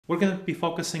we're going to be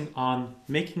focusing on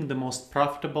making the most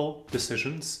profitable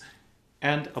decisions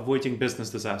and avoiding business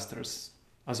disasters,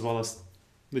 as well as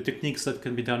the techniques that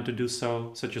can be done to do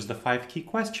so, such as the 5 key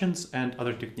questions and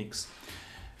other techniques.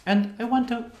 And I want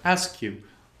to ask you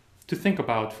to think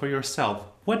about for yourself,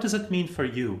 what does it mean for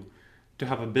you to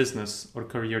have a business or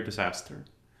career disaster?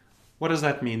 What does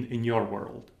that mean in your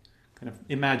world? Kind of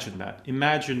imagine that.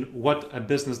 Imagine what a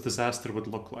business disaster would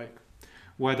look like.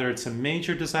 Whether it's a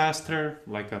major disaster,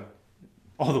 like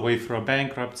all the way through a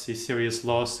bankruptcy, serious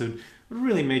lawsuit,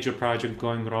 really major project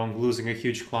going wrong, losing a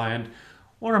huge client,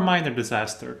 or a minor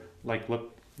disaster, like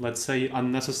let's say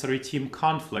unnecessary team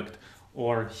conflict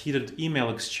or heated email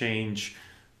exchange.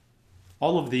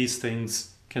 All of these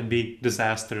things can be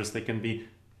disasters. They can be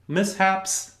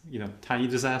mishaps, tiny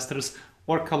disasters,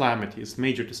 or calamities,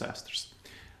 major disasters.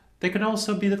 They can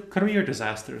also be the career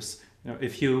disasters.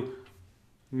 If you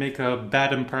make a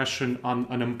bad impression on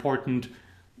an important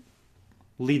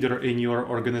leader in your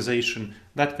organization,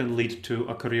 that can lead to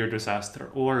a career disaster.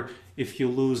 Or if you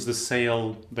lose the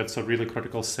sale, that's a really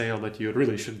critical sale that you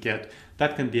really should get,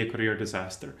 that can be a career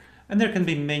disaster. And there can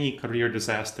be many career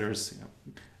disasters.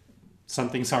 Some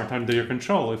things aren't under your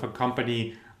control. If a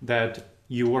company that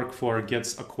you work for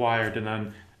gets acquired and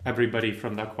then everybody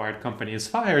from the acquired company is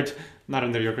fired, not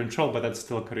under your control, but that's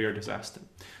still a career disaster.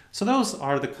 So those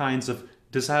are the kinds of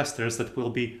disasters that we'll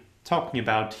be talking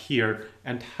about here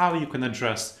and how you can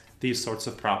address these sorts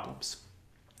of problems.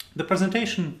 The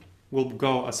presentation will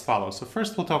go as follows. So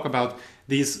first we'll talk about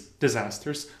these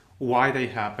disasters, why they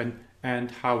happen, and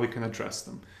how we can address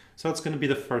them. So it's going to be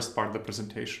the first part of the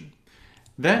presentation.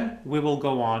 Then we will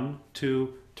go on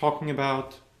to talking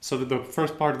about, so the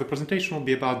first part of the presentation will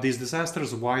be about these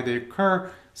disasters, why they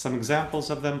occur, some examples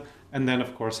of them, and then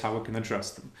of course how we can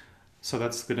address them. So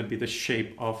that's going to be the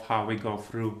shape of how we go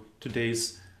through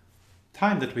today's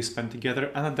time that we spend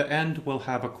together, and at the end we'll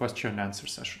have a question and answer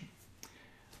session.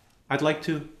 I'd like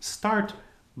to start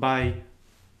by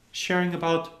sharing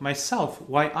about myself,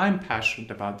 why I'm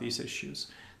passionate about these issues.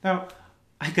 Now,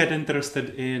 I got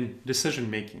interested in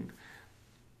decision making,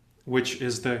 which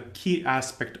is the key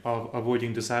aspect of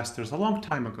avoiding disasters, a long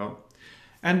time ago.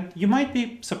 And you might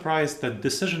be surprised that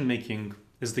decision making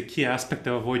is the key aspect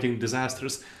of avoiding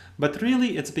disasters, but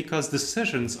really it's because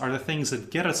decisions are the things that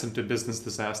get us into business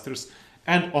disasters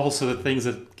and also the things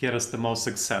that get us the most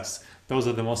success. Those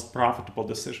are the most profitable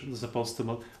decisions as opposed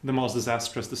to the most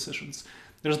disastrous decisions.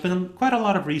 There's been quite a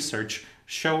lot of research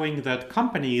showing that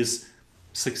companies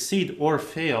succeed or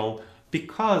fail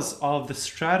because of the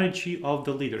strategy of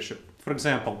the leadership. For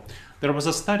example, there was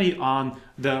a study on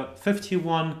the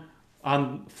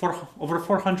over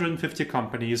 450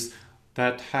 companies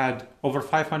that had over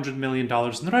 $500 million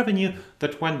in revenue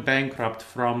that went bankrupt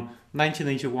from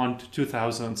 1981 to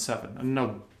 2007. And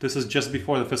no, this is just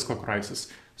before the fiscal crisis,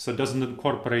 so it doesn't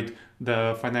incorporate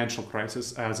the financial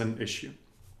crisis as an issue.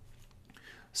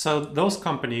 So those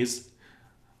companies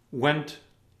went,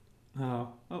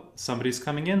 oh, somebody's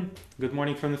coming in. Good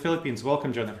morning from the Philippines.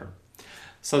 Welcome, Jennifer.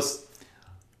 So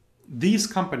these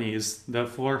companies, the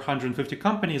 450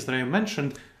 companies that I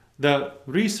mentioned, the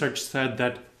research said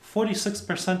that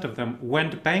 46% of them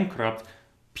went bankrupt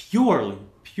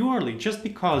purely just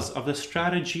because of the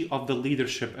strategy of the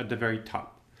leadership at the very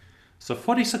top. So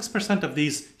 46% of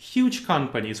these huge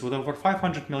companies with over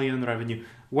 500 million in revenue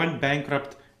went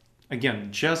bankrupt, again,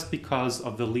 just because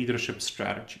of the leadership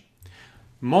strategy.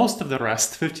 Most of the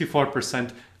rest,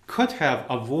 54%, could have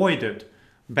avoided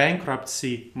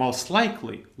bankruptcy, most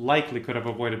likely could have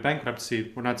avoided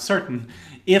bankruptcy, we're not certain,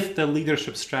 if the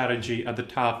leadership strategy at the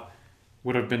top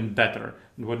would have been better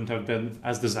and wouldn't have been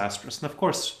as disastrous. And of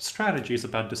course, strategy is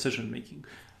about decision making.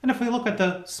 And if we look at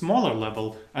the smaller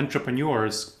level,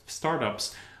 entrepreneurs,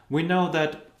 startups, we know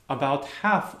that about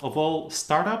half of all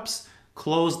startups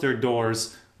close their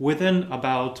doors within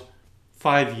about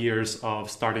 5 years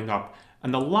of starting up.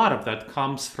 And a lot of that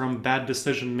comes from bad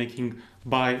decision making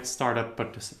by startup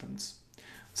participants.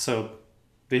 So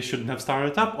they shouldn't have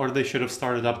started up, or they should have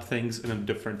started up things in a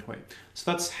different way. So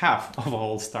that's half of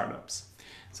all startups.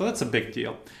 So that's a big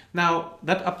deal. Now,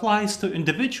 that applies to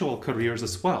individual careers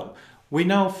as well. We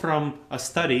know from a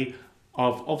study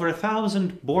of over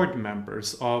 1,000 board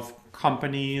members of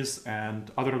companies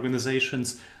and other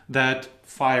organizations that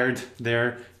fired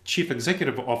their chief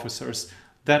executive officers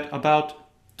that about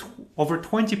over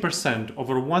 20%,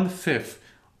 over 1/5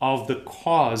 of the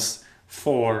cause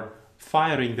for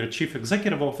firing their chief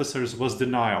executive officers was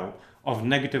denial of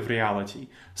negative reality.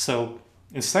 So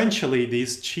essentially,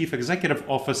 these chief executive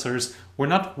officers were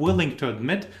not willing to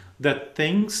admit that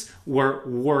things were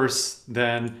worse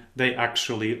than they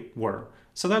actually were.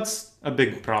 So that's a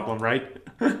big problem, right?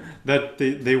 That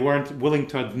they weren't willing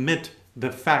to admit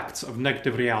the facts of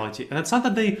negative reality. And it's not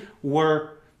that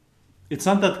it's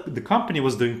not that the company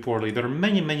was doing poorly. There are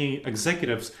many, many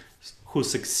executives who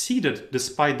succeeded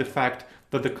despite the fact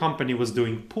that the company was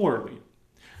doing poorly.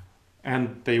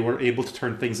 And they were able to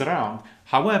turn things around.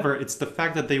 However, it's the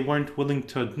fact that they weren't willing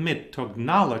to admit, to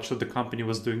acknowledge that the company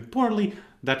was doing poorly,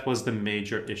 that was the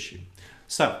major issue.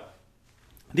 So,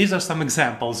 these are some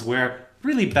examples where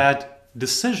really bad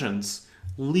decisions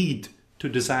lead to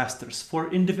disasters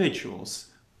for individuals,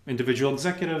 individual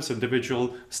executives,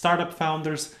 individual startup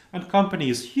founders, and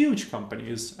companies, huge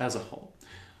companies as a whole.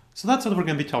 So that's what we're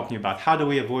going to be talking about. How do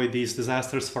we avoid these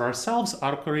disasters for ourselves,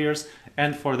 our careers,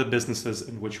 and for the businesses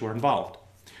in which we're involved?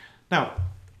 Now,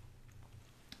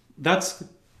 that's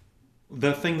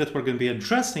the thing that we're going to be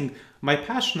addressing. My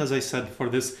passion, as I said, for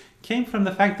this came from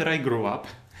the fact that I grew up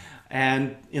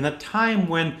and in a time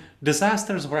when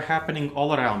disasters were happening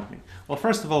all around me. Well,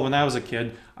 first of all, when I was a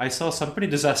kid, I saw some pretty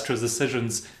disastrous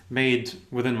decisions made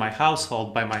within my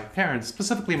household by my parents,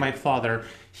 specifically my father.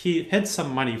 He hid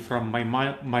some money from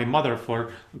my mother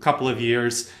for a couple of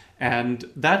years, and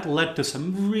that led to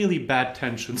some really bad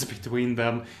tensions between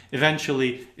them.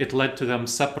 Eventually, it led to them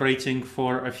separating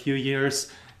for a few years.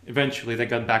 Eventually, they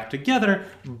got back together,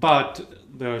 but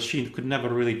she could never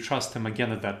really trust him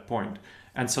again at that point.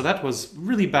 And so that was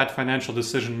really bad financial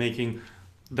decision making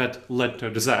that led to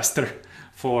a disaster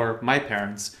for my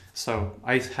parents. So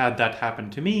I had that happen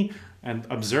to me and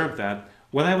observed that.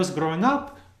 When I was growing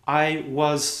up, I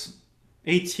was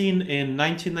 18 in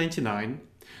 1999.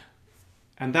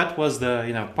 And that was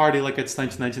the, party like it's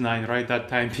 1999, right? That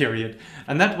time period.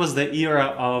 And that was the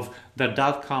era of the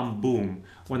dot-com boom,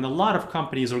 when a lot of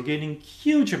companies were gaining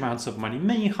huge amounts of money.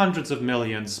 Many hundreds of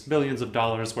millions, billions of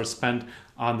dollars were spent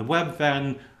on the web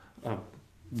then,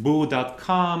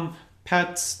 boo.com,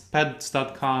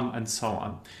 pets.com, and so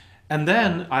on. And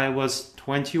then I was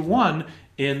 21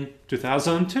 in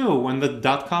 2002 when the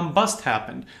dot-com bust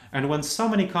happened. And when so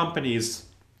many companies,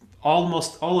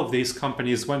 almost all of these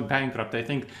companies went bankrupt. I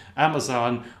think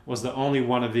Amazon was the only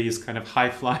one of these kind of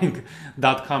high-flying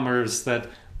dot-comers that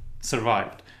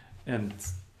survived. And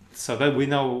so that we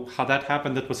know how that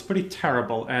happened. That was pretty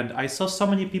terrible. And I saw so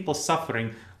many people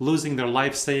suffering, losing their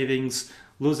life savings,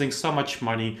 losing so much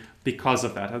money because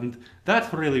of that. And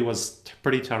that really was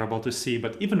pretty terrible to see.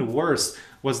 But even worse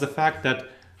was the fact that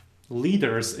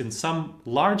leaders in some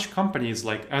large companies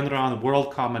like Enron,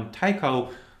 WorldCom, and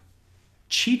Tyco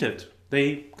cheated.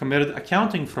 They committed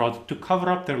accounting fraud to cover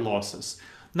up their losses.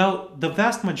 Now, the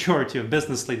vast majority of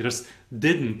business leaders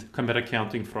didn't commit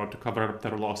accounting fraud to cover up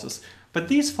their losses, but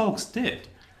these folks did.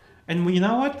 And you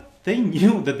know what? They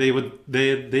knew that they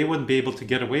wouldn't be able to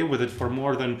get away with it for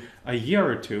more than a year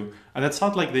or two. And it's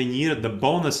not like they needed the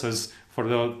bonuses for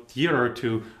the year or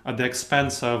two at the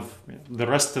expense of the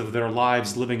rest of their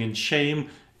lives living in shame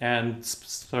and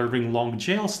serving long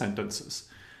jail sentences.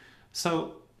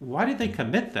 So why did they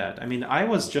commit that? I mean, I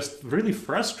was just really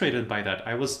frustrated by that.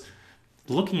 I was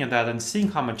looking at that and seeing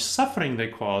how much suffering they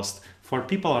caused for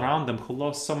people around them who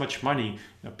lost so much money.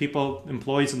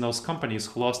 Employees in those companies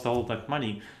who lost all that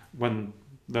money when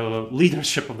the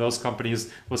leadership of those companies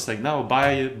was saying, no,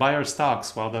 buy our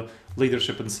stocks, while the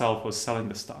leadership itself was selling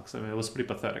the stocks. I mean, it was pretty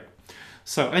pathetic.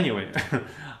 So anyway,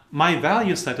 my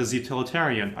value set is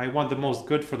utilitarian. I want the most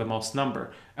good for the most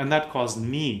number. And that caused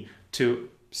me to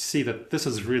see that this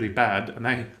is really bad and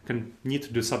I need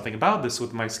to do something about this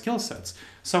with my skill sets.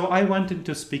 So I went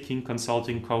into speaking,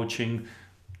 consulting, coaching,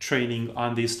 training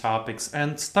on these topics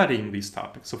and studying these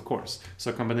topics, of course.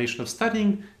 So a combination of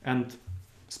studying and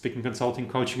speaking, consulting,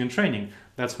 coaching, and training.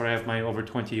 That's where I have my over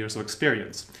 20 years of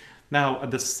experience. Now,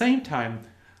 at the same time,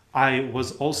 I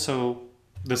was also,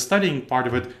 the studying part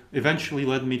of it eventually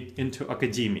led me into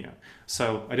academia.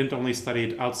 So I didn't only study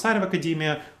it outside of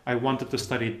academia, I wanted to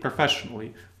study it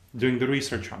professionally, doing the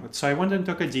research on it. So I went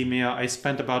into academia, I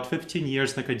spent about 15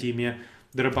 years in academia,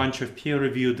 did a bunch of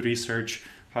peer-reviewed research,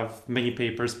 have many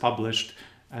papers published,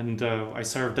 and I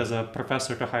served as a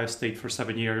professor at Ohio State for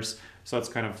 7 years. So that's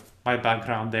kind of my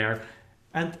background there,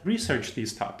 and researched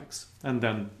these topics. And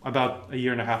then about a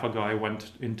year and a half ago, I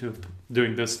went into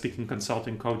doing this speaking,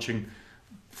 consulting, coaching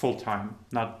full-time,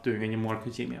 not doing any more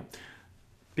academia,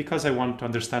 because I want to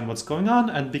understand what's going on,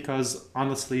 and because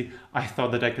honestly, I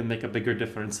thought that I can make a bigger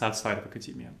difference outside of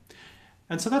academia.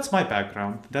 And so that's my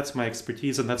background, that's my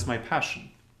expertise, and that's my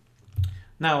passion.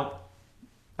 Now,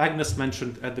 Agnes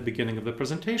mentioned at the beginning of the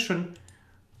presentation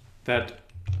that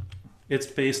it's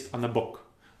based on a book.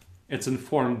 It's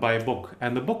informed by a book,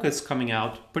 and the book is coming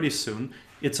out pretty soon.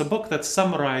 It's a book that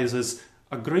summarizes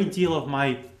a great deal of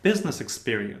my business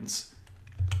experience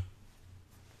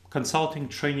consulting,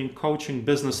 training, coaching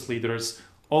business leaders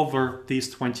over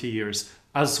these 20 years,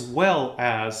 as well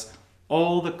as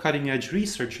all the cutting edge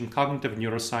research in cognitive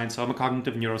neuroscience. I'm a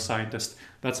cognitive neuroscientist.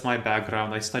 That's my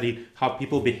background. I study how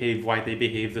people behave, why they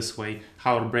behave this way,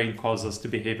 how our brain causes us to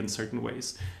behave in certain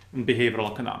ways, in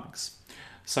behavioral economics.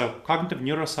 So cognitive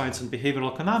neuroscience and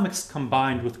behavioral economics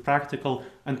combined with practical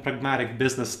and pragmatic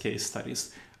business case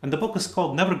studies. And the book is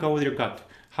called Never Go With Your Gut: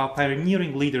 How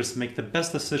Pioneering Leaders Make the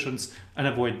Best Decisions and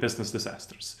Avoid Business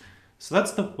Disasters. So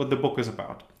that's what the book is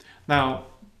about. Now,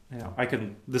 I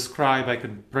can describe, I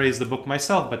can praise the book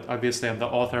myself, but obviously I'm the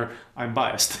author, I'm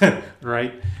biased,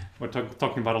 right? We're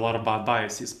talking about a lot about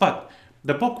biases. But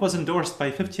the book was endorsed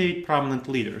by 58 prominent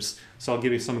leaders. So I'll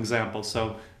give you some examples.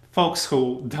 So folks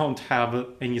who don't have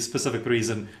any specific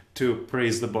reason to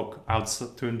praise the book,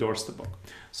 to endorse the book.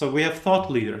 So we have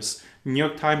thought leaders, New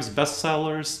York Times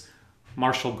bestsellers,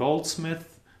 Marshall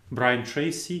Goldsmith, Brian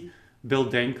Tracy, Bill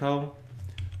Danko.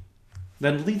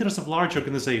 Then leaders of large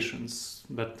organizations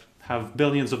that have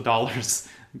billions of dollars.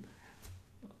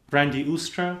 Randy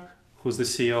Ustra, who's the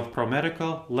CEO of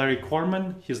ProMedical. Larry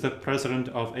Corman, he's the president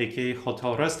of AKA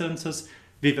Hotel Residences.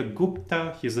 Vivek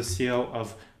Gupta, he's the CEO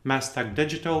of Mastech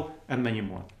Digital, and many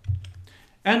more.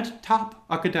 And top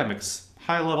academics,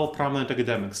 high-level prominent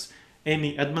academics.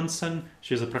 Amy Edmondson,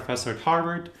 she's a professor at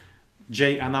Harvard.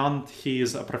 Jay Anand, he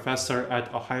is a professor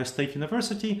at Ohio State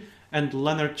University. And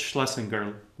Leonard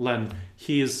Schlesinger, Len,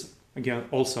 he is, again,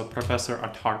 also a professor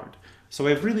at Harvard. So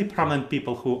we have really prominent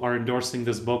people who are endorsing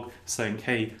this book, saying,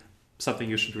 hey, something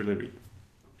you should really read.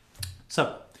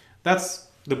 So that's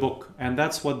the book, and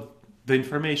that's what the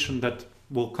information that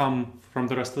will come from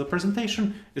the rest of the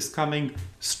presentation is coming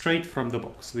straight from the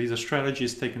book. So these are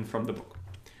strategies taken from the book.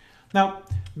 Now,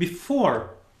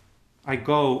 before I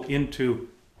go into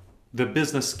the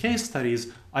business case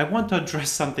studies, I want to address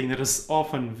something that is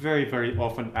often, very, very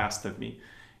often asked of me.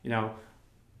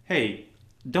 Hey,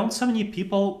 don't so many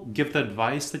people give the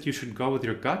advice that you should go with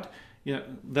your gut?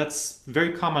 That's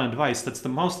very common advice. That's the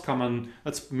most common,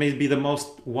 that's maybe the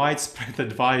most widespread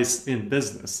advice in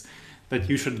business, that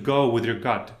you should go with your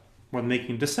gut when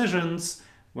making decisions,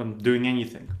 when doing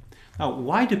anything. Now,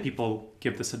 why do people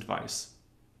give this advice?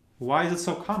 Why is it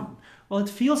so common? Well, it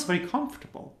feels very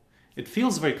comfortable. It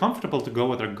feels very comfortable to go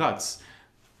with our guts.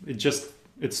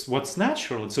 It's what's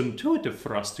natural. It's intuitive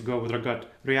for us to go with our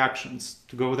gut reactions,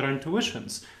 to go with our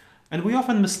intuitions. And we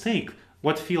often mistake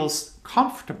what feels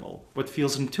comfortable, what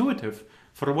feels intuitive,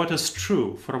 for what is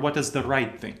true, for what is the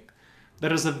right thing.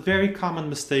 That is a very common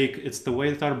mistake. It's the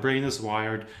way that our brain is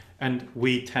wired, and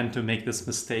we tend to make this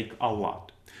mistake a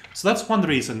lot. So that's one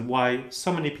reason why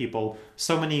so many people,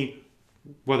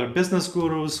 whether business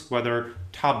gurus, whether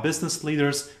top business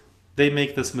leaders, they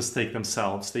make this mistake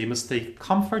themselves. They mistake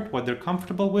comfort, what they're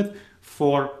comfortable with,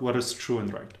 for what is true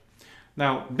and right.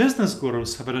 Now, business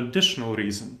gurus have an additional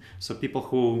reason. So people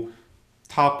who,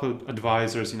 top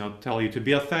advisors, tell you to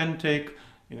be authentic,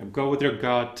 go with your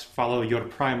gut, follow your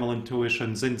primal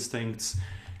intuitions, instincts.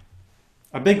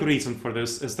 A big reason for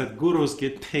this is that gurus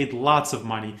get paid lots of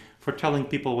money for telling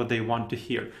people what they want to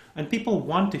hear. And people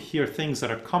want to hear things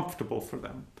that are comfortable for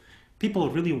them.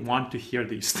 People really want to hear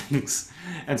these things.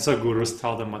 And so gurus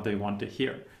tell them what they want to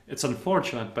hear. It's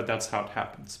unfortunate, but that's how it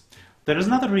happens. There is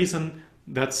another reason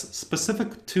that's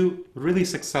specific to really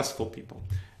successful people.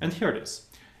 And here it is.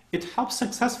 It helps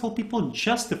successful people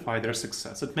justify their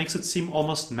success. It makes it seem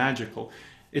almost magical.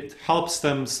 It helps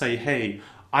them say, hey,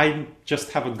 I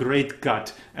just have a great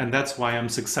gut, and that's why I'm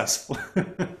successful.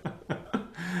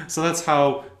 So that's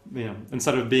how,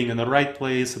 instead of being in the right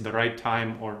place at the right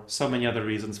time, or so many other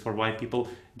reasons for why people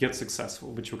get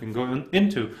successful, which we can go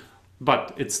into,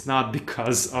 but it's not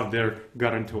because of their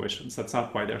gut intuitions. That's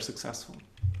not why they're successful.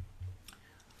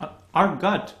 Our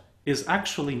gut is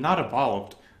actually not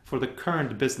evolved for the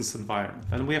current business environment,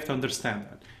 and we have to understand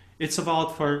that. It's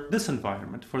evolved for this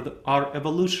environment, for our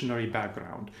evolutionary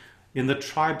background, in the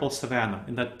tribal savanna,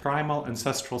 in that primal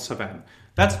ancestral savanna.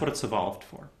 That's what it's evolved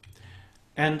for.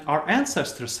 And our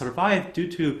ancestors survived due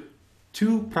to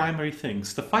two primary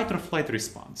things: the fight or flight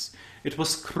response. It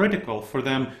was critical for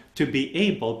them to be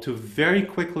able to very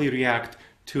quickly react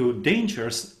to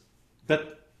dangers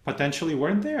that potentially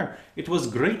weren't there. It was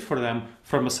great for them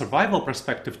from a survival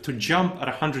perspective to jump at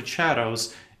 100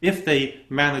 shadows if they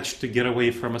managed to get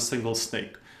away from a single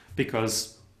snake,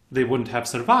 because they wouldn't have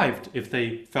survived if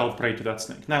they fell prey to that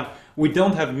snake. Now, we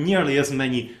don't have nearly as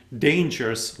many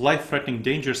dangers, life-threatening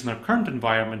dangers in our current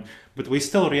environment, but we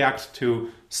still react to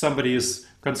somebody's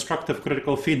constructive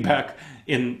critical feedback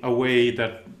in a way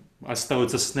that, as though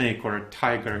it's a snake or a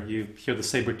tiger. You hear the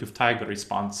saber-toothed tiger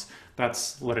response.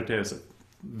 That's what it is.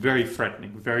 Very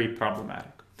threatening, very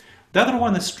problematic. The other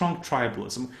one is strong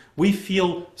tribalism. We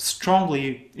feel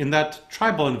strongly in that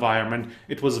tribal environment,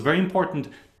 it was very important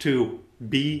to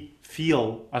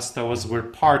feel as though as we're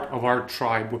part of our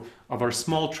tribe, of our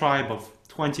small tribe of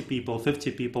 20 people,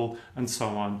 50 people, and so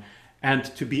on. And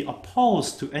to be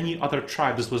opposed to any other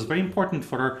tribe, this was very important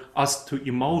for us to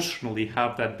emotionally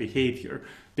have that behavior.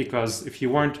 Because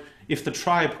if the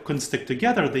tribe couldn't stick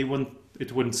together,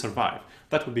 it wouldn't survive.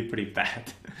 That would be pretty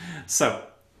bad. So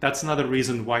that's another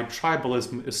reason why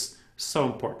tribalism is so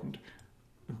important.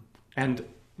 And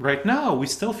right now, we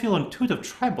still feel intuitive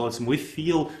tribalism. We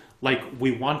feel like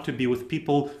we want to be with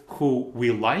people who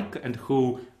we like and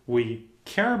who we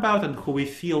care about and who we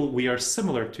feel we are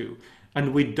similar to.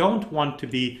 And we don't want to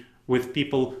be with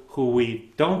people who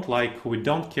we don't like, who we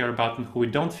don't care about, and who we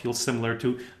don't feel similar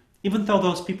to, even though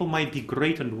those people might be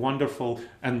great and wonderful,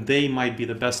 and they might be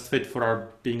the best fit for our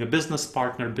being a business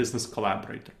partner, business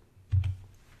collaborator.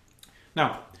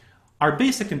 Now, our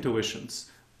basic intuitions,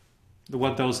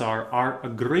 what those are a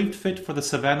great fit for the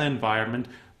savannah environment,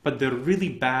 but they're really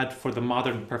bad for the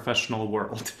modern professional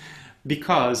world.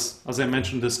 Because, as I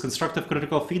mentioned, this constructive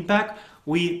critical feedback,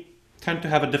 we tend to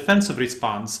have a defensive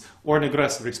response or an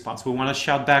aggressive response. We want to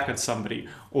shout back at somebody,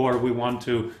 or we want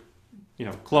to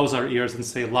close our ears and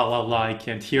say, la, la, la, I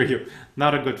can't hear you.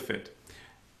 Not a good fit.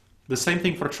 The same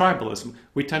thing for tribalism.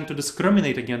 We tend to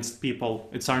discriminate against people.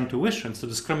 It's our intuitions to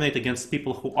discriminate against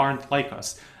people who aren't like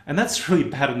us. And that's really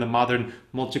bad in the modern,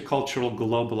 multicultural,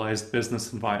 globalized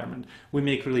business environment. We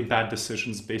make really bad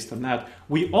decisions based on that.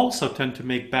 We also tend to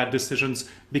make bad decisions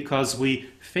because we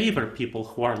favor people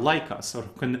who are like us or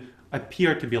who can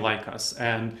appear to be like us.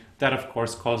 And that, of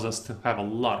course, causes us to have a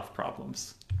lot of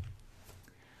problems.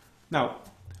 Now,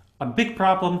 a big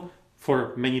problem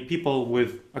for many people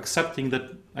with accepting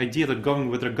the idea that going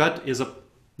with their gut is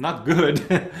not good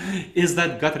is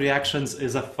that gut reactions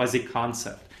is a fuzzy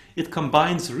concept. It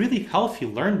combines really healthy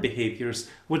learned behaviors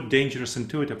with dangerous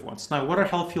intuitive ones. Now, what are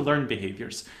healthy learned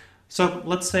behaviors? So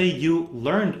let's say you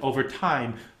learned over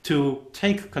time to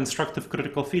take constructive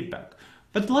critical feedback.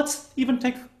 But let's even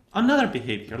take another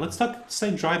behavior. Let's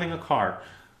say driving a car.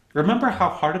 Remember how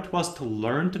hard it was to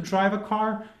learn to drive a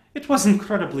car? It was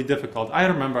incredibly difficult. I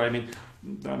remember, I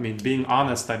mean, being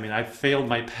honest, I failed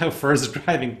my first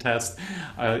driving test.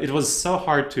 It was so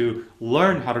hard to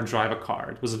learn how to drive a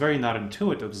car. It was very not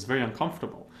intuitive. It was very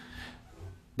uncomfortable.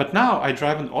 But now I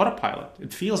drive on autopilot.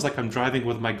 It feels like I'm driving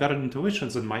with my gut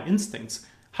intuitions and my instincts.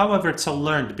 However, it's a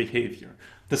learned behavior.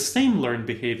 The same learned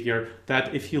behavior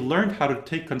that if you learned how to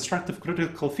take constructive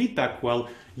critical feedback well,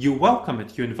 you welcome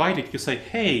it, you invite it, you say,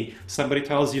 hey, somebody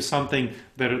tells you something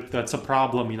that's a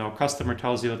problem, a customer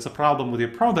tells you that's a problem with your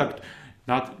product,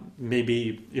 not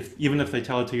maybe even if they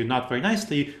tell it to you not very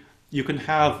nicely, you can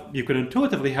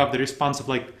intuitively have the response of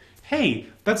like, hey,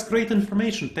 that's great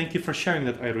information, thank you for sharing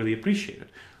that, I really appreciate it.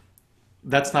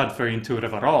 That's not very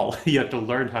intuitive at all. You have to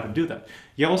learn how to do that.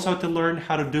 You also have to learn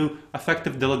how to do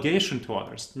effective delegation to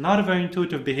others. Not a very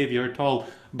intuitive behavior at all,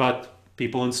 but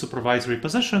people in supervisory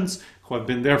positions who have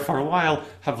been there for a while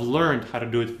have learned how to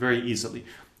do it very easily.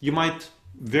 You might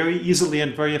very easily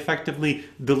and very effectively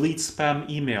delete spam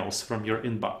emails from your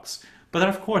inbox. But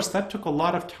of course, that took a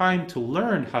lot of time to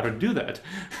learn how to do that.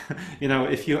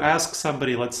 If you ask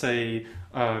somebody, let's say,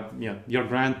 your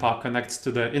grandpa connects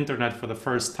to the internet for the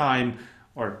first time,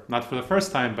 or not for the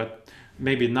first time, but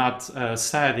maybe not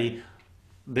savvy,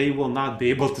 they will not be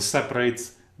able to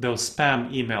separate those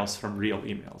spam emails from real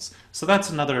emails. So that's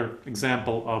another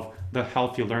example of the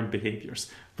healthy learned behaviors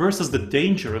versus the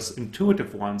dangerous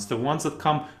intuitive ones, the ones that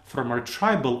come from our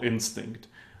tribal instinct,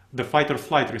 the fight or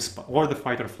flight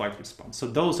response, So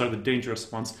those are the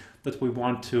dangerous ones that we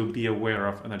want to be aware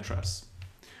of and address.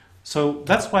 So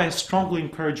that's why I strongly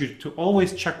encourage you to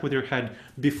always check with your head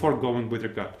before going with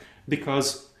your gut,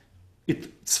 because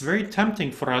it's very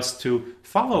tempting for us to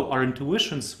follow our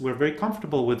intuitions. We're very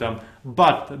comfortable with them,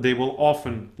 but they will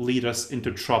often lead us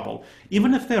into trouble.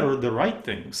 Even if they're the right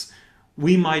things,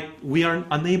 we are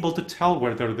unable to tell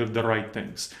whether they're the right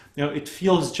things. It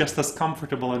feels just as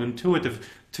comfortable and intuitive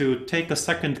to take a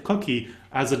second cookie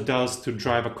as it does to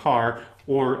drive a car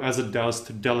or as it does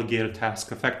to delegate a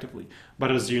task effectively.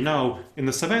 But as you know, in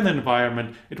the savannah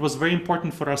environment, it was very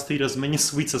important for us to eat as many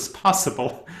sweets as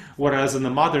possible, whereas in the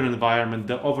modern environment,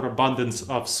 the overabundance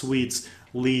of sweets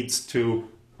leads to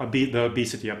the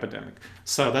obesity epidemic.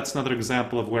 So that's another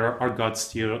example of where our gut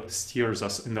steers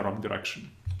us in the wrong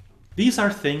direction. These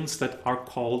are things that are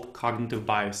called cognitive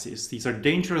biases. These are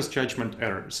dangerous judgment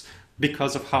errors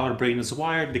because of how our brain is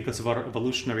wired, because of our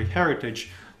evolutionary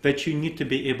heritage, that you need to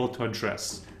be able to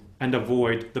address and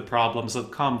avoid the problems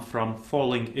that come from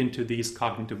falling into these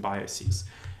cognitive biases.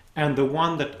 And the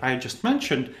one that I just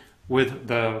mentioned with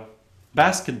the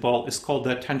basketball is called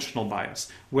the attentional bias,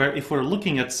 where if we're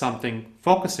looking at something,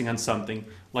 focusing on something,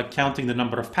 like counting the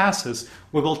number of passes,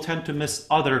 we will tend to miss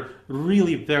other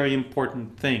really very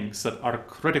important things that are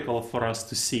critical for us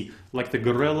to see, like the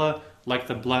gorilla, like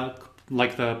the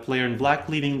player in black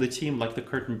leaving the team, like the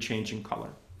curtain changing color.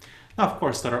 Now, of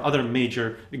course, there are other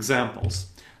major examples.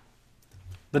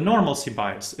 The normalcy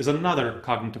bias is another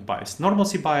cognitive bias.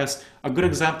 Normalcy bias, a good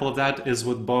example of that is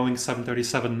with Boeing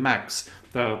 737 MAX,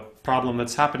 the problem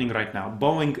that's happening right now.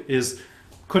 Boeing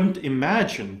couldn't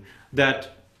imagine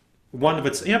that one of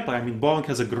its airplanes, I mean, Boeing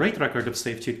has a great record of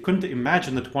safety, it couldn't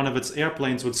imagine that one of its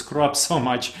airplanes would screw up so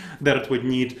much that it would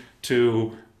need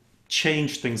to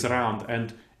change things around.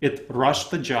 And it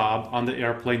rushed the job on the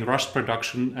airplane, rushed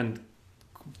production, and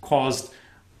caused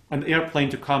an airplane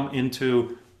to come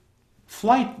into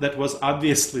flight that was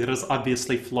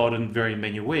obviously flawed in very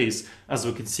many ways. As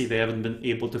we can see, they haven't been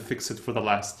able to fix it for the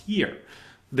last year.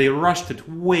 They rushed it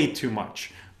way too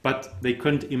much, but they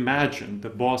couldn't imagine, the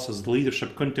bosses, the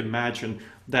leadership couldn't imagine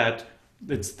that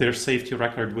their safety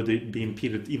record would be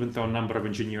impeded, even though a number of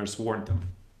engineers warned them.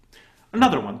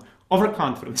 Another one,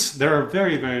 overconfidence. There are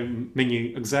very, very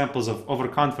many examples of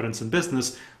overconfidence in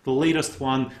business. The latest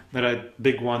one,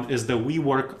 big one, is the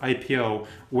WeWork IPO,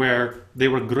 where they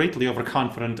were greatly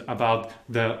overconfident about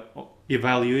the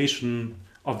evaluation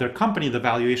of their company, the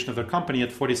valuation of their company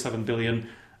at 47 billion,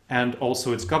 and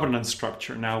also its governance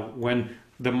structure. Now, when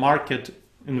the market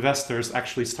investors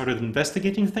actually started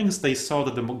investigating things, they saw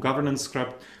that the governance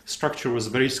structure was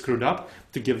very screwed up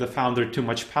to give the founder too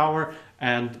much power,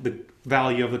 and the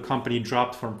value of the company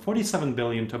dropped from 47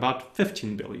 billion to about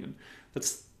 15 billion.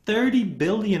 That's 30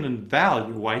 billion in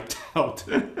value wiped out.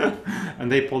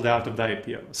 And they pulled out of the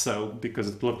IPO. So, because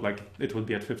it looked like it would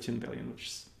be at 15 billion, which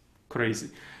is crazy.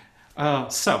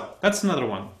 So that's another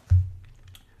one.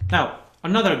 Now,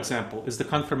 another example is the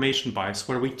confirmation bias,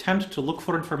 where we tend to look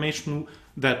for information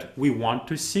that we want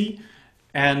to see,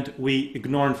 and we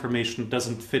ignore information that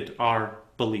doesn't fit our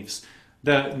beliefs.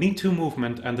 The Me Too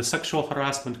movement and the sexual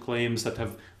harassment claims that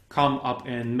have come up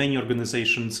in many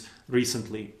organizations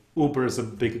recently, Uber is a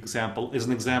big example, is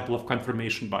an example of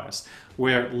confirmation bias,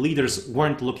 where leaders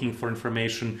weren't looking for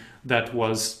information that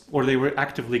was, or they were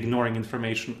actively ignoring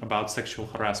information about sexual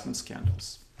harassment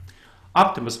scandals.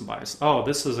 Optimism bias. Oh,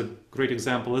 this is a great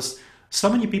example. So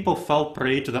many people fell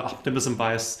prey to the optimism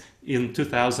bias in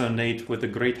 2008 with the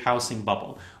great housing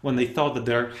bubble, when they thought that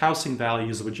their housing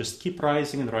values would just keep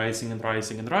rising and rising and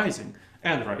rising and rising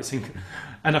and rising.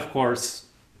 And of course,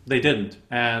 they didn't.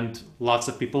 And lots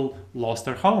of people lost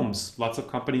their homes. Lots of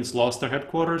companies lost their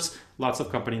headquarters. Lots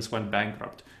of companies went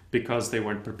bankrupt because they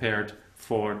weren't prepared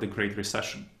for the Great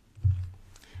Recession.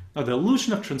 Now, the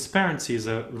illusion of transparency is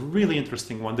a really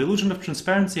interesting one. The illusion of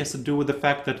transparency has to do with the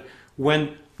fact that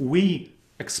when we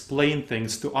explain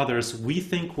things to others, we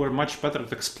think we're much better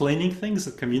at explaining things,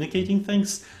 at communicating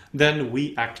things, than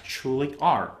we actually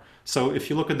are. So if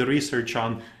you look at the research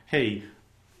on, hey,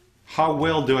 how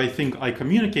well do I think I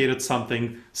communicated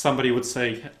something, somebody would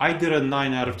say, I did a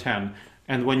 9 out of 10.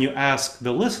 And when you ask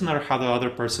the listener how the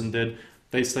other person did,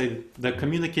 they say the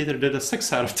communicator did a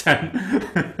 6 out of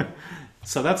 10.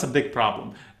 So that's a big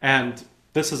problem. And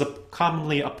this is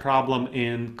commonly a problem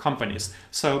in companies.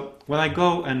 So when I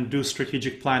go and do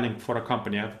strategic planning for a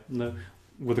company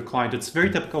with a client, it's very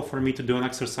typical for me to do an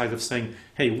exercise of saying,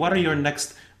 hey, what are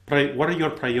your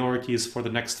priorities for the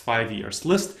next 5 years?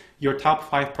 List your top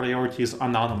 5 priorities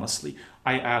anonymously.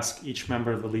 I ask each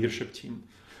member of the leadership team.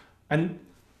 And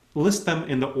list them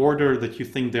in the order that you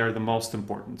think they're the most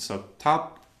important. So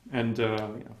top and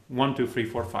 1, 2, 3,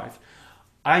 4, 5.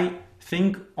 I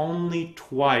think only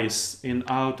twice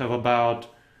out of about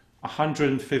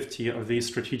 150 of these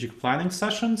strategic planning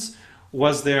sessions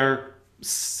was there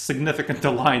significant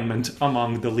alignment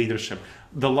among the leadership.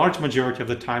 The large majority of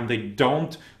the time, they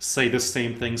don't say the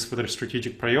same things for their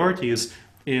strategic priorities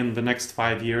in the next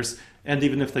 5 years. And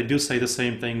even if they do say the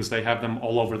same things, they have them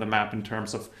all over the map in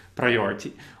terms of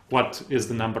priority. What is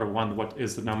the number 1? What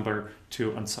is the number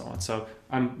 2? And so on. So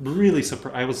I'm really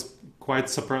surprised. I was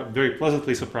very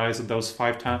pleasantly surprised at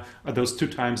those 2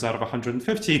 times out of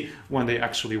 150 when they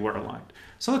actually were aligned.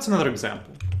 So that's another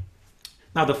example.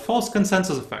 Now, the false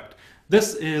consensus effect.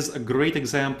 This is a great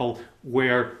example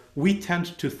where we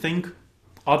tend to think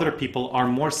other people are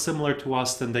more similar to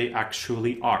us than they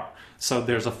actually are. So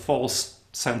there's a false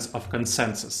sense of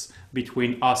consensus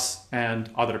between us and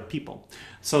other people.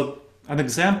 So an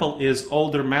example is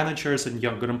older managers and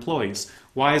younger employees.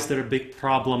 Why is there a big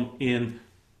problem in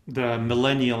the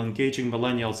engaging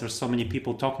millennials? There's so many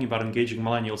people talking about engaging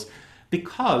millennials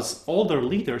Because older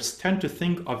leaders tend to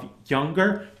think of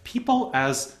younger people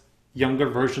as younger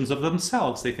versions of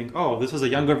themselves. They think, oh, this is a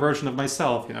younger version of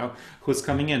myself, who's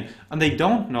coming in. And they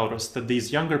don't notice that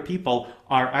these younger people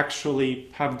are actually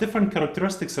have different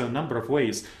characteristics in a number of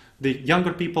ways. The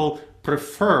younger people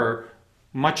prefer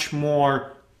much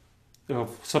more,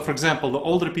 so for example, the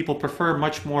older people prefer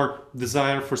much more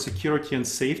desire for security and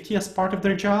safety as part of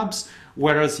their jobs,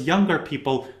 whereas younger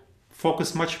people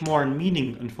focus much more on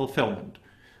meaning and fulfillment.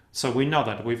 So we know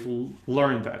that, we've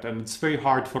learned that, and it's very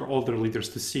hard for older leaders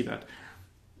to see that.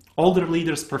 Older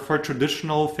leaders prefer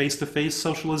traditional face-to-face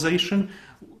socialization,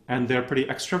 and they're pretty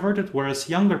extroverted, whereas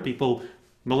younger people,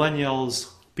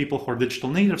 millennials, people who are digital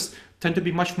natives, tend to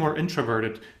be much more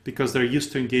introverted because they're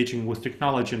used to engaging with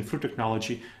technology and through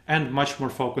technology, and much more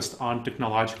focused on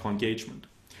technological engagement.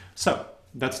 So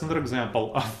that's another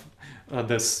example of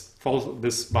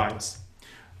this bias.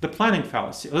 The planning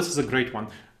fallacy. This is a great one.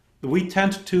 We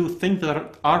tend to think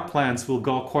that our plans will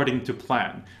go according to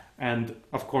plan. And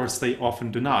of course, they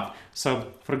often do not.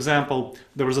 So, for example,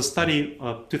 there was a study,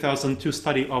 a 2002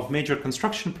 study of major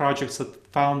construction projects that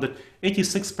found that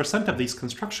 86% of these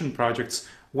construction projects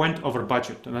went over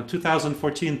budget. And a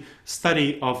 2014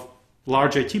 study of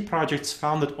large IT projects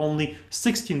found that only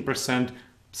 16%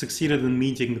 succeeded in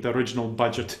meeting the original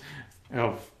budget.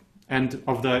 And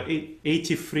of the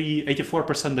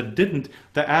 84% that didn't,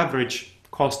 the average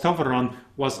cost overrun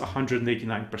was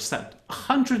 189%.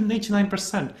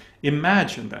 189%.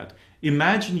 Imagine that.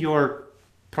 Imagine your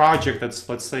project that's,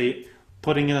 let's say,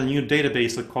 putting in a new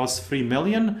database that costs 3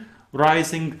 million,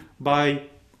 rising by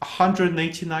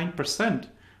 189%.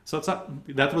 So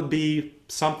that would be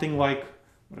something like,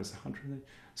 what is 100?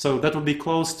 So that would be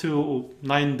close to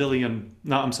 9 billion.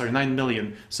 No, I'm sorry, 9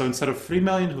 million. So instead of 3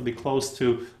 million, it would be close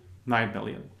to 9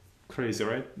 million. Crazy,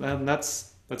 right? And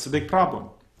that's a big problem.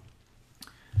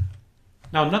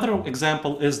 Now, another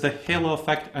example is the halo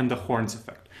effect and the horns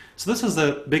effect. So this is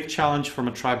a big challenge from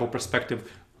a tribal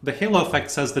perspective. The halo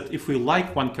effect says that if we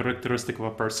like one characteristic of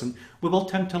a person, we will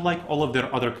tend to like all of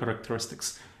their other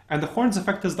characteristics. And the horns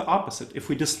effect is the opposite. If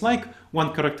we dislike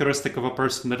one characteristic of a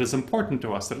person that is important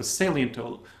to us, that is salient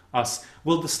to us,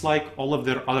 we'll dislike all of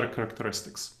their other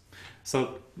characteristics.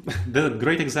 So the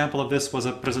great example of this was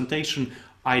a presentation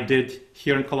I did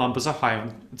here in Columbus,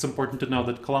 Ohio. It's important to know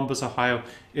that Columbus, Ohio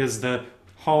is the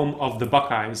home of the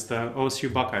Buckeyes, the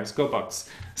OSU Buckeyes, go Bucks.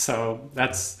 So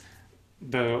that's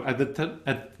at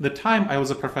the time I was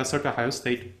a professor at Ohio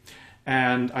State,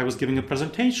 and I was giving a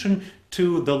presentation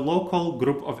to the local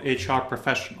group of HR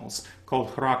professionals called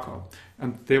HRACO,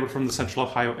 and they were from the Central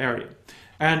Ohio area.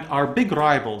 And our big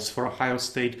rivals for Ohio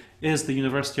State is the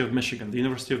University of Michigan, the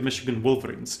University of Michigan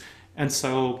Wolverines. And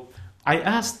so I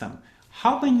asked them,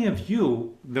 how many of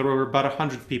you, there were about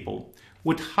 100 people,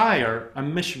 would hire a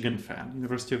Michigan fan,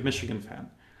 University of Michigan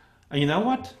fan? And you know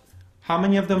what? How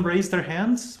many of them raised their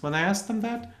hands when I asked them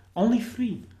that? Only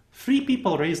 3. 3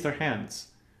 people raised their hands.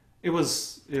 It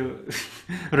was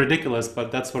ridiculous,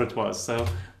 but that's what it was. So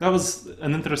that was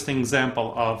an interesting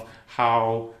example of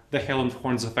how the halo and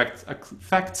horns effect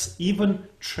affects even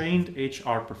trained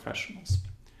HR professionals.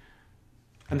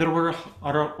 And there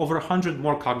are over 100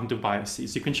 more cognitive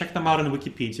biases. You can check them out on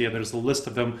Wikipedia. There's a list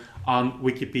of them on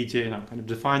Wikipedia, kind of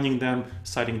defining them,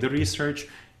 citing the research.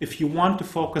 If you want to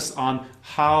focus on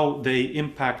how they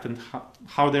impact and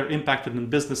how they're impacted in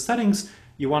business settings,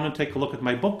 you want to take a look at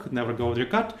my book, Never Go With Your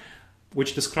Gut,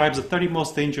 which describes the 30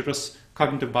 most dangerous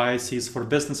cognitive biases for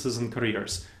businesses and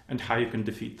careers and how you can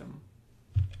defeat them.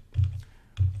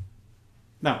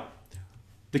 Now,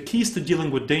 the keys to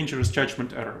dealing with dangerous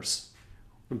judgment errors.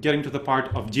 We're getting to the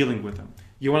part of dealing with them.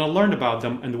 You want to learn about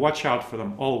them and watch out for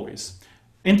them always.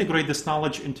 Integrate this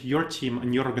knowledge into your team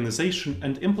and your organization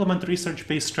and implement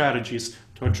research-based strategies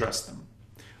to address them.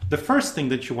 The first thing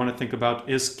that you want to think about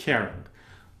is caring.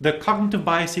 The cognitive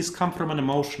biases come from an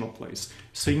emotional place,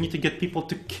 so you need to get people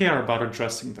to care about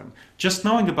addressing them. Just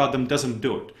knowing about them doesn't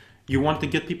do it. You want to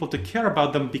get people to care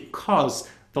about them because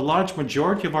the large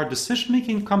majority of our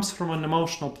decision-making comes from an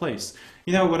emotional place.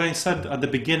 You know, when I said at the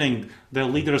beginning, the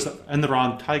leaders of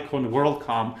Enron, Tyco, and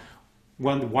WorldCom,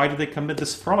 why did they commit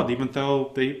this fraud, even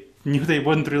though they knew they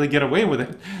wouldn't really get away with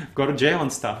it, go to jail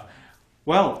and stuff?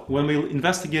 Well, when we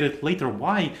investigated later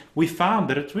why, we found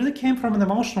that it really came from an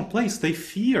emotional place. They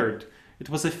feared. It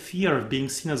was a fear of being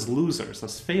seen as losers,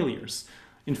 as failures,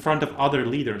 in front of other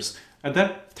leaders. At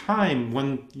that time,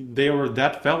 when they were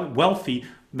that wealthy,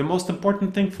 the most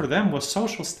important thing for them was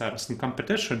social status and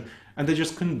competition, and they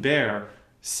just couldn't bear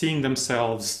seeing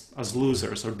themselves as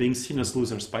losers or being seen as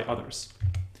losers by others.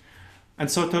 And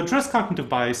so to address cognitive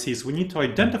biases, we need to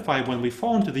identify when we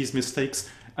fall into these mistakes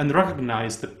and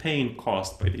recognize the pain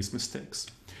caused by these mistakes.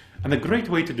 And a great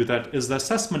way to do that is the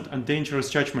assessment and dangerous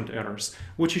judgment errors,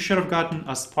 which you should have gotten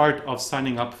as part of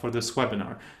signing up for this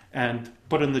webinar, and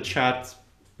put in the chat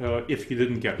if you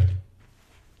didn't get it.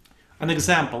 An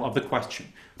example of the question: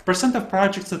 percent of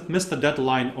projects that missed the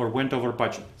deadline or went over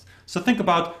budget. So think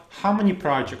about how many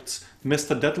projects missed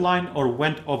the deadline or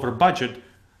went over budget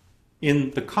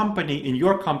in the company, in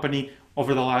your company,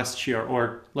 over the last year. Or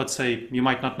let's say you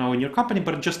might not know in your company,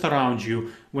 but just around you,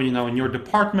 when you know in your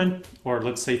department, or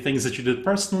let's say things that you did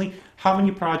personally, how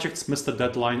many projects missed the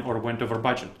deadline or went over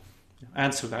budget?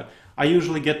 Answer that. I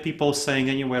usually get people saying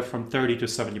anywhere from 30 to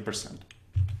 70%.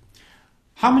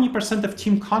 How many percent of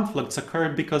team conflicts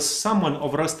occurred because someone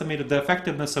overestimated the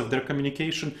effectiveness of their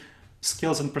communication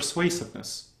skills and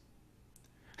persuasiveness?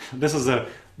 This is a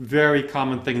very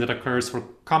common thing that occurs for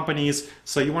companies.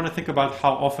 So you want to think about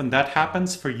how often that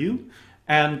happens for you.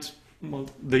 And well,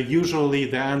 usually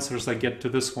the answers I get to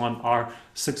this one are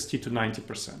 60 to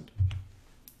 90%.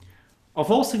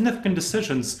 Of all significant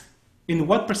decisions, in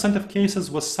what percent of cases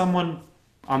was someone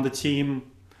on the team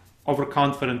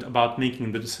overconfident about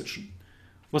making the decision?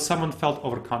 Was someone felt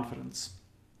overconfidence?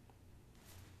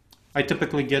 I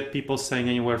typically get people saying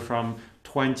anywhere from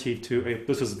 20 to,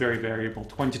 this is very variable,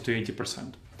 20 to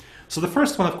 80%. So the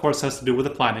first one, of course, has to do with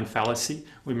the planning fallacy.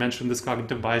 We mentioned this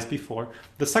cognitive bias before.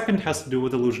 The second has to do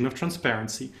with illusion of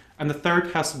transparency. And the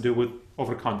third has to do with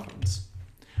overconfidence.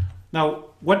 Now,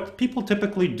 what people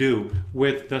typically do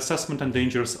with the assessment and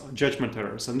dangerous judgment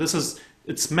errors, and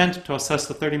it's meant to assess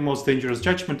the 30 most dangerous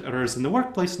judgment errors in the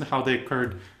workplace and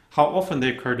how often they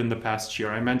occurred in the past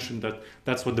year. I mentioned that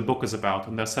that's what the book is about,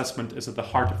 and the assessment is at the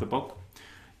heart of the book.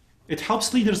 It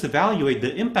helps leaders evaluate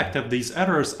the impact of these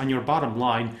errors on your bottom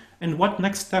line and what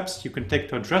next steps you can take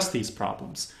to address these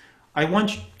problems. I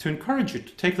want to encourage you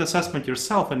to take the assessment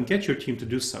yourself and get your team to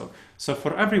do so. So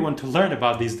for everyone to learn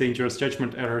about these dangerous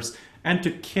judgment errors and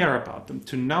to care about them,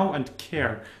 to know and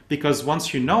care, because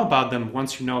once you know about them,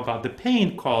 once you know about the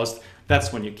pain caused,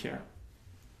 that's when you care.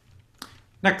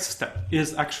 Next step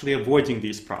is actually avoiding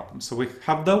these problems. So we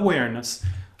have the awareness,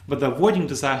 but the avoiding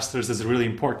disasters is really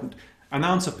important. An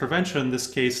ounce of prevention in this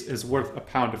case is worth a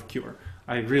pound of cure.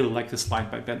 I really like this line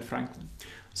by Ben Franklin.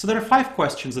 So there are 5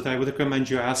 questions that I would recommend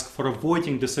you ask for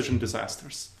avoiding decision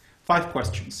disasters. 5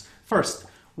 questions. First,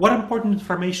 what important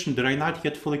information did I not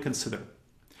yet fully consider?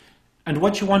 And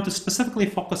what you want to specifically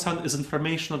focus on is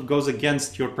information that goes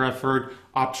against your preferred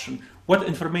option. What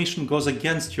information goes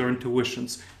against your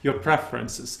intuitions, your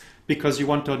preferences, because you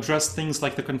want to address things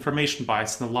like the confirmation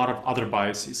bias and a lot of other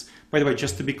biases. By the way,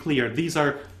 just to be clear, these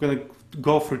are going to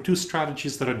go through 2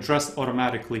 strategies that address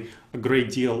automatically a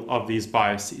great deal of these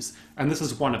biases. And this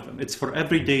is one of them. It's for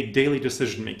everyday daily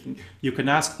decision making. You can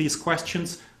ask these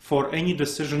questions for any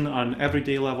decision on an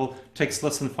everyday level. It takes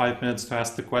less than 5 minutes to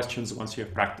ask the questions once you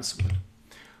have practice with it.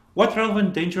 What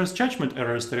relevant dangerous judgment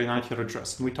errors did I not yet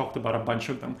address? And we talked about a bunch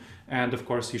of them. And of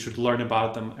course, you should learn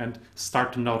about them and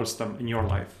start to notice them in your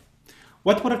life.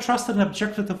 What would a trusted and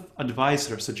objective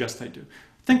advisor suggest I do?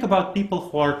 Think about people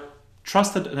who are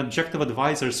trusted and objective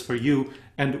advisors for you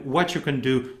and what you can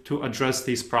do to address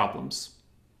these problems.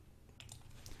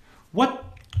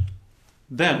 What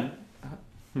then?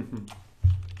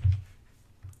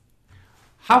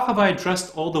 How have I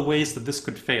addressed all the ways that this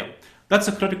could fail? That's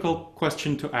a critical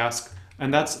question to ask,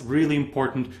 and that's really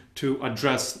important to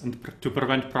address and to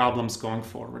prevent problems going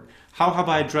forward. How have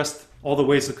I addressed all the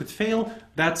ways it could fail?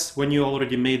 That's when you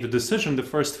already made the decision. The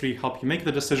first 3 help you make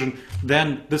the decision.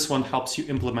 Then this one helps you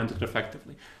implement it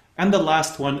effectively. And the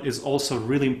last one is also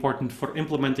really important for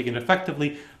implementing it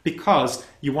effectively, because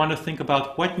you want to think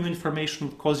about what new information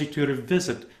will cause you to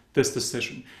revisit this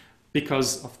decision.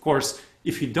 Because, of course,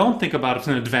 if you don't think about it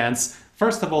in advance,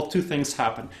 first of all, 2 things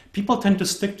happen. People tend to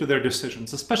stick to their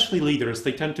decisions, especially leaders.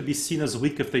 They tend to be seen as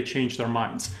weak if they change their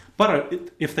minds.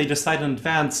 But if they decide in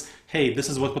advance, hey, this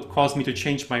is what would cause me to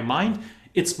change my mind,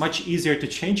 it's much easier to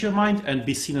change your mind and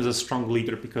be seen as a strong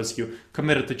leader because you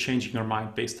committed to changing your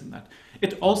mind based on that.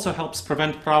 It also helps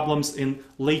prevent problems in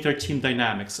later team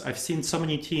dynamics. I've seen so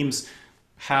many teams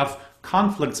have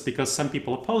conflicts because some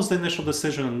people oppose the initial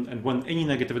decision, and when any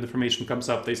negative information comes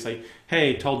up, they say,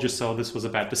 hey, told you so, this was a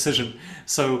bad decision.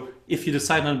 So if you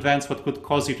decide in advance what could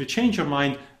cause you to change your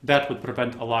mind, that would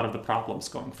prevent a lot of the problems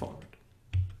going forward.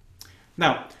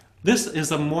 Now, this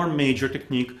is a more major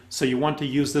technique, so you want to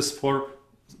use this for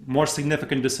more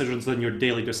significant decisions than your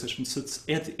daily decisions.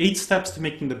 It's 8 steps to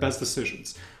making the best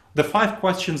decisions. The 5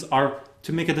 questions are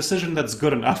to make a decision that's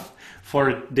good enough for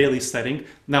a daily setting.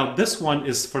 Now, this one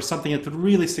is for something that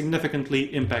really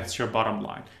significantly impacts your bottom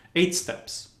line. 8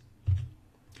 steps.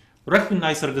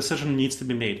 recognize that a decision needs to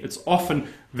be made. It's often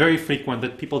very frequent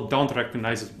that people don't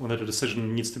recognize when a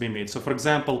decision needs to be made. So for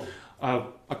example,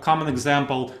 a common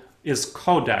example is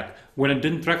Kodak. When it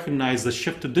didn't recognize the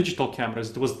shift to digital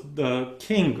cameras, it was the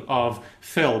king of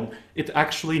film. It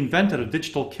actually invented a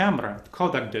digital camera.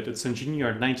 Kodak did, its engineer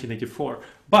in 1984.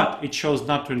 But it chose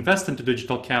not to invest into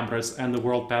digital cameras, and the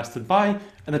world passed it by,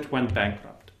 and it went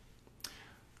bankrupt.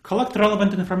 Collect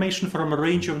relevant information from a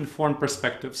range of informed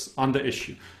perspectives on the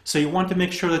issue. So you want to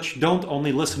make sure that you don't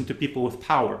only listen to people with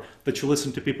power, that you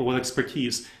listen to people with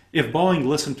expertise. If Boeing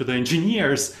listened to the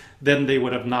engineers, then they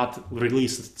would have not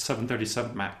released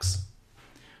 737 MAX.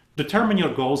 Determine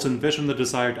your goals and envision the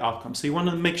desired outcome. So you want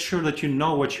to make sure that you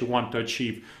know what you want to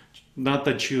achieve, not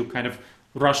that you kind of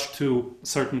rush to a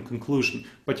certain conclusion,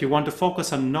 but you want to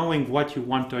focus on knowing what you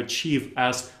want to achieve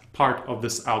as part of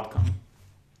this outcome.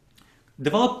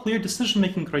 Develop clear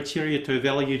decision-making criteria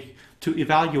to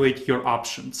evaluate your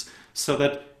options so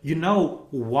that you know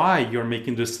why you're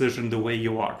making the decision the way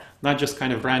you are, not just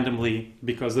kind of randomly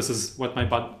because this is what my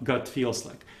gut feels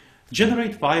like.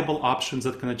 Generate viable options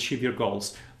that can achieve your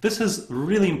goals. This is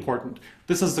really important.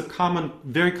 This is the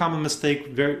very common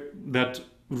mistake that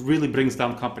really brings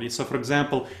down companies. So for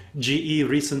example, GE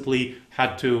recently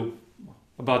had to,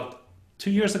 about 2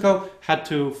 years ago, had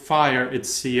to fire its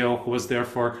CEO who was there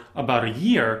for about a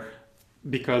year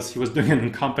because he was doing an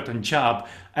incompetent job.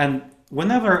 And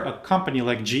whenever a company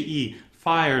like GE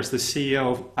fires the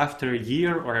CEO after a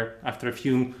year or after a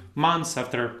few months,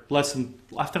 after less than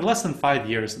 5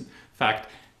 years, in fact,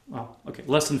 well, okay,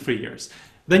 less than 3 years,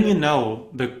 then you know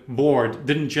the board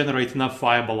didn't generate enough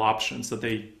viable options, that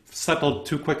they settled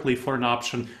too quickly for an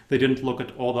option. They didn't look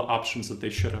at all the options that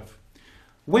they should have.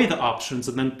 Weigh the options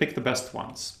and then pick the best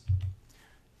ones.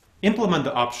 Implement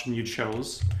the option you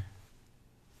chose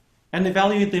and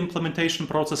evaluate the implementation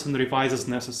process and revise as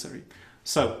necessary.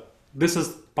 So this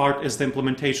part is the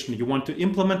implementation. You want to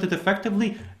implement it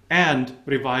effectively and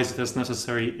revise it as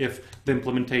necessary if the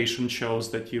implementation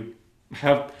shows that you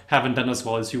haven't done as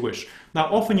well as you wish. Now,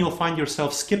 often you'll find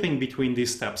yourself skipping between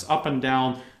these steps, up and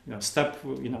down,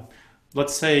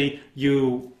 let's say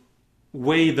you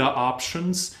weigh the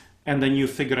options and then you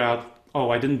figure out,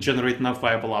 oh, I didn't generate enough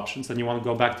viable options, then you want to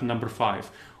go back to number 5.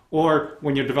 Or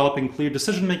when you're developing clear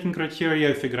decision-making criteria,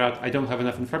 you figure out I don't have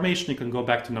enough information, you can go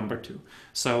back to number 2.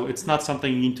 So it's not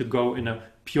something you need to go in a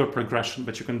pure progression,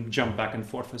 but you can jump back and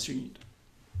forth as you need.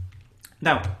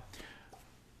 Now,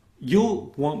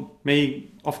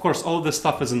 of course, all of this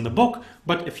stuff is in the book,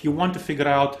 but if you want to figure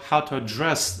out how to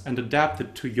address and adapt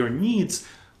it to your needs,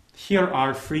 here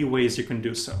are 3 ways you can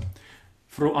do so.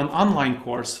 Through an online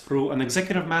course, through an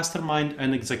executive mastermind,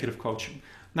 and executive coaching.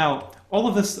 Now, all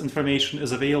of this information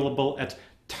is available at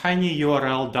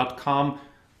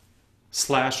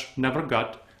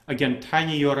tinyurl.com/nevergut. Again,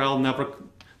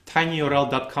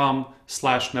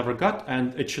 tinyurl.com/nevergut,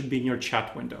 and it should be in your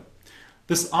chat window.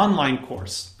 This online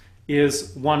course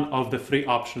is one of the 3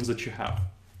 options that you have.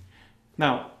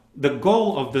 Now, the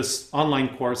goal of this online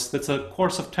course, that's a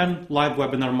course of 10 live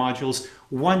webinar modules,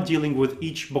 one dealing with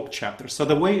each book chapter. So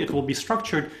the way it will be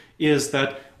structured is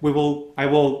that I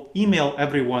will email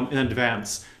everyone in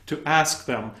advance to ask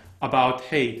them about,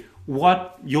 hey,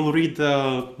 you'll read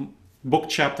the book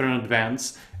chapter in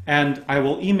advance, and I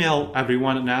will email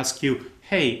everyone and ask you,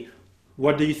 hey,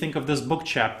 what do you think of this book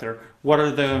chapter? What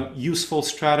are the useful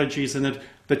strategies in it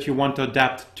that you want to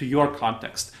adapt to your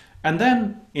context? And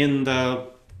then in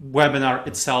the webinar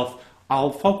itself,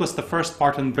 I'll focus the first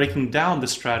part on breaking down the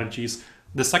strategies,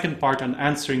 the second part on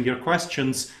answering your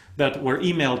questions that were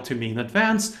emailed to me in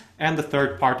advance, and the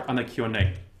third part on a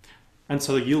Q&A. And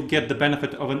so you'll get the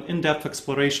benefit of an in-depth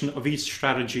exploration of each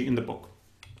strategy in the book.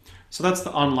 So that's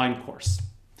the online course.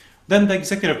 Then the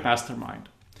executive mastermind.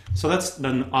 So that's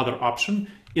another option.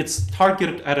 It's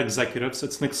targeted at executives.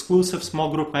 It's an exclusive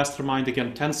small group mastermind,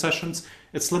 again, 10 sessions.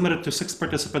 It's limited to 6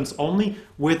 participants only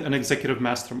with an executive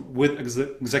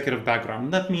executive background.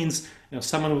 And that means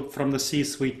someone from the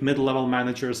C-suite, mid-level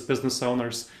managers, business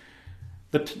owners.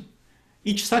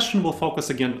 Each session will focus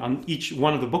again on each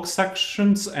one of the book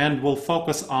sections and will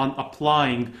focus on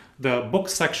applying the book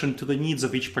section to the needs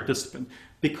of each participant.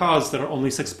 Because there are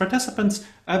only 6 participants,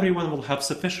 everyone will have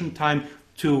sufficient time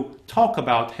to talk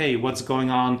about, hey, what's going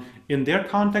on in their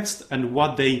context and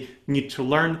what they need to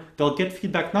learn. They'll get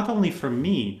feedback not only from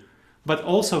me, but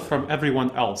also from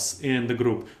everyone else in the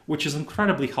group, which is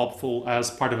incredibly helpful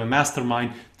as part of a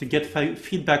mastermind to get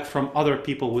feedback from other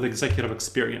people with executive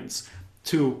experience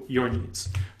to your needs.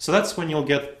 So that's when you'll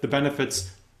get the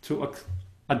benefits to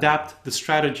adapt the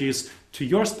strategies to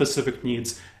your specific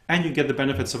needs and you get the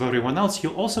benefits of everyone else, you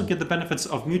also get the benefits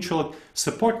of mutual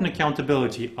support and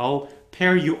accountability. I'll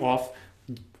pair you off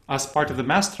as part of the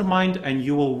mastermind, and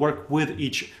you will work with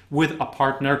a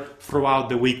partner throughout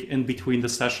the week in between the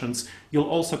sessions. You'll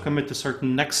also commit to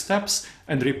certain next steps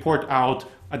and report out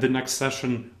at the next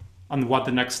session on what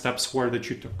the next steps were that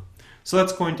you took. So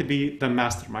that's going to be the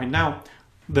mastermind. Now,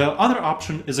 the other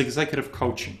option is executive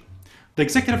coaching. The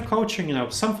executive coaching,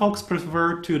 some folks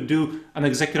prefer to do an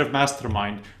executive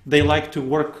mastermind. They like to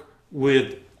work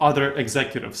with other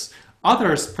executives.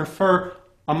 Others prefer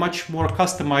a much more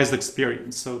customized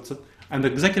experience. And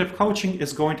the executive coaching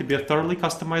is going to be a thoroughly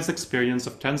customized experience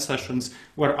of 10 sessions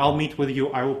where I'll meet with you.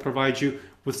 I will provide you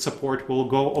with support. We'll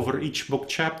go over each book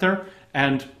chapter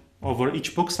and over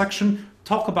each book section,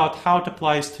 talk about how it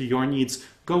applies to your needs,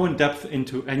 go in depth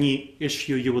into any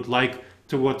issue you would like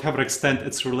to whatever extent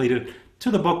it's related to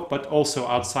the book, but also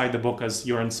outside the book as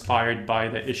you're inspired by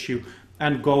the issue,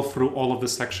 and go through all of the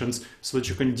sections so that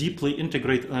you can deeply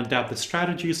integrate and adapt the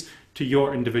strategies to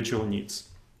your individual needs.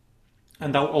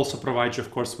 And I'll also provide you, of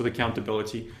course, with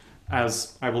accountability,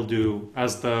 as I will do,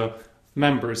 as the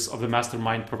members of the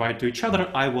mastermind provide to each other.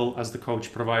 I will, as the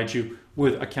coach, provide you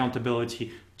with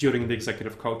accountability during the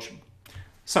executive coaching.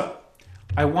 So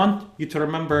I want you to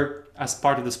remember, as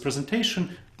part of this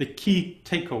presentation, the key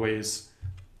takeaways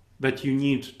that you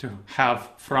need to have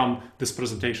from this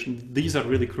presentation. These are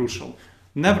really crucial.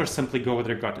 Never simply go with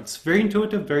your gut. It's very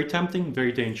intuitive, very tempting,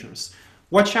 very dangerous.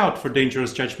 Watch out for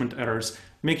dangerous judgment errors.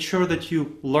 Make sure that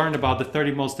you learn about the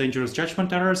 30 most dangerous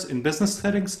judgment errors in business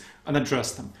settings and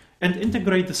address them. And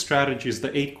integrate the strategies,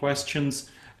 the 8 questions,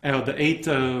 the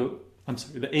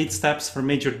eight steps for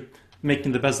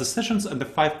making the best decisions, and the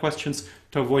 5 questions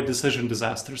to avoid decision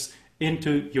disasters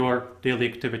into your daily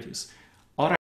activities.